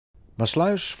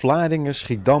Maasluis, Vlaardingen,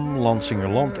 Schiedam,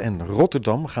 Lansingerland en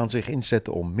Rotterdam gaan zich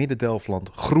inzetten om Midden-Delfland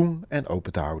groen en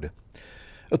open te houden.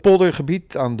 Het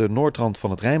poldergebied aan de noordrand van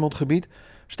het Rijnmond-gebied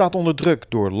staat onder druk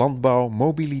door landbouw,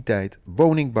 mobiliteit,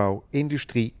 woningbouw,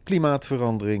 industrie,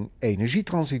 klimaatverandering,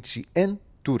 energietransitie en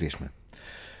toerisme.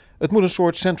 Het moet een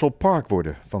soort Central Park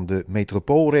worden van de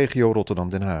Metropoolregio Rotterdam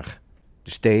Den Haag.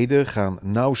 De steden gaan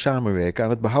nauw samenwerken aan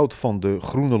het behoud van de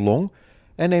groene long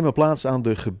en nemen plaats aan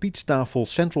de gebiedstafel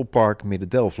Central Park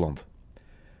Midden-Delfland.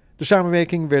 De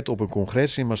samenwerking werd op een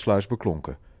congres in Maasluis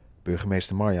beklonken.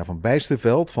 Burgemeester Marja van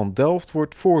Bijsterveld van Delft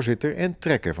wordt voorzitter en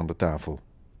trekker van de tafel.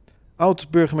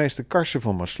 Oud-burgemeester Karssen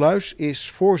van Maasluis is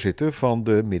voorzitter van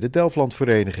de Midden-Delfland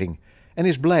Vereniging en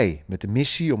is blij met de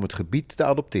missie om het gebied te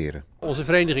adopteren. Onze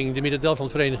vereniging, de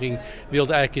Midden-Delfland Vereniging,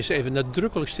 wilde eigenlijk eens even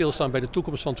nadrukkelijk stilstaan bij de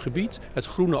toekomst van het gebied. Het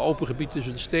groene open gebied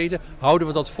tussen de steden. Houden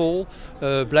we dat vol?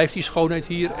 Blijft die schoonheid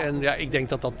hier? En ja, ik denk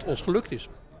dat dat ons gelukt is.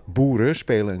 Boeren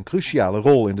spelen een cruciale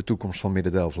rol in de toekomst van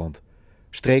Midden-Delfland.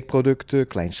 Streekproducten,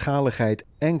 kleinschaligheid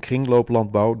en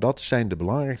kringlooplandbouw, dat zijn de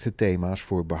belangrijkste thema's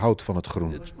voor behoud van het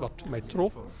groen. Wat mij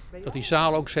trof, dat die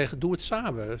zalen ook zeggen, doe het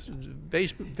samen.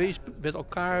 Wees met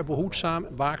elkaar behoedzaam,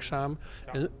 waakzaam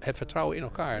en heb vertrouwen in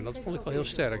elkaar. En dat vond ik wel heel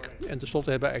sterk. En tenslotte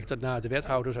hebben eigenlijk daarna de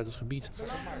wethouders uit het gebied,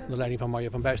 onder leiding van Marja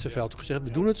van Bijsterveld, gezegd,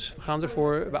 we doen het, we gaan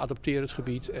ervoor, we adopteren het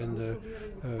gebied en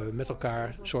met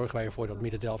elkaar zorgen wij ervoor dat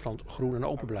Midden-Delfland groen en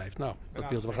open blijft. Nou, dat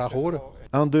wilden we graag horen.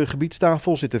 Aan de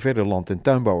gebiedstafel zitten verder land- en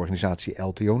tuinbouworganisatie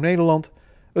LTO Nederland,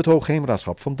 het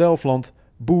Hoogheemraadschap van Delfland,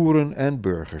 boeren en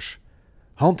burgers.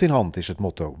 Hand in hand is het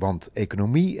motto, want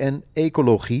economie en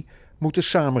ecologie moeten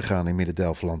samengaan in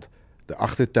Midden-Delfland, de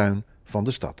achtertuin van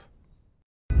de stad.